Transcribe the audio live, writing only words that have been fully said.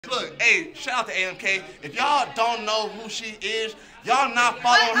Look, hey, shout out to A.M.K. If y'all don't know who she is, y'all not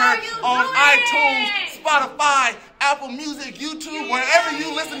following her on iTunes, Spotify, Apple Music, YouTube, wherever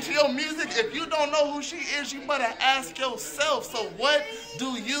you listen to your music. If you don't know who she is, you better ask yourself. So what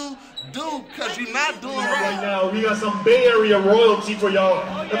do you do? Because you're not doing right. Right now, we got some Bay Area royalty for y'all.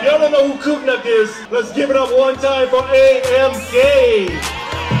 If y'all don't know who Kootnak is, let's give it up one time for A.M.K.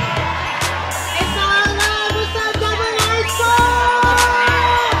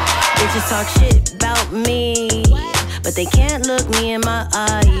 Bitches talk shit about me, but they can't look me in my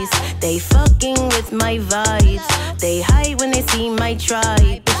eyes. They fucking with my vibes. They hide when they see my tribe.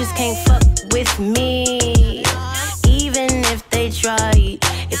 Bitches can't fuck with me, even if they tried.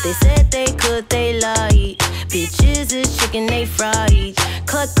 If they said they could, they lied. Bitches is chicken, they fried.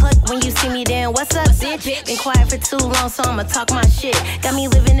 Cluck, cluck, when you see me, then what's up, bitch? Been quiet for too long, so I'ma talk my shit. Got me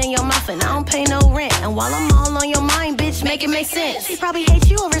living in your mouth and I don't pay no rent. And while I'm all on your mind, bitch, make it make sense. She probably hates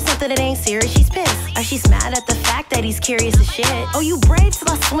you over something that ain't serious, she's pissed. Or she's mad at the fact that he's curious as shit. Oh, you brave till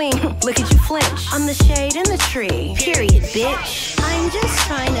I swing, look at you flinch. I'm the shade in the tree, period, bitch. I'm just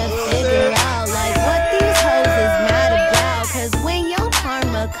trying to figure out, like, what these hoes is mad about. Cause when your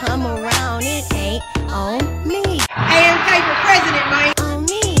karma come around, it ain't on me. A.M.K for president, man. On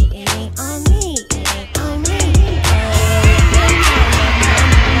me, it ain't on me, it ain't on me.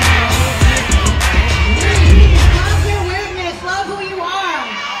 Love your weirdness, love who you are.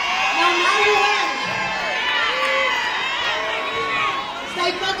 No matter what.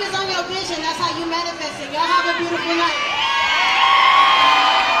 Stay focused on your vision, that's how you manifest it. Y'all have a beautiful night.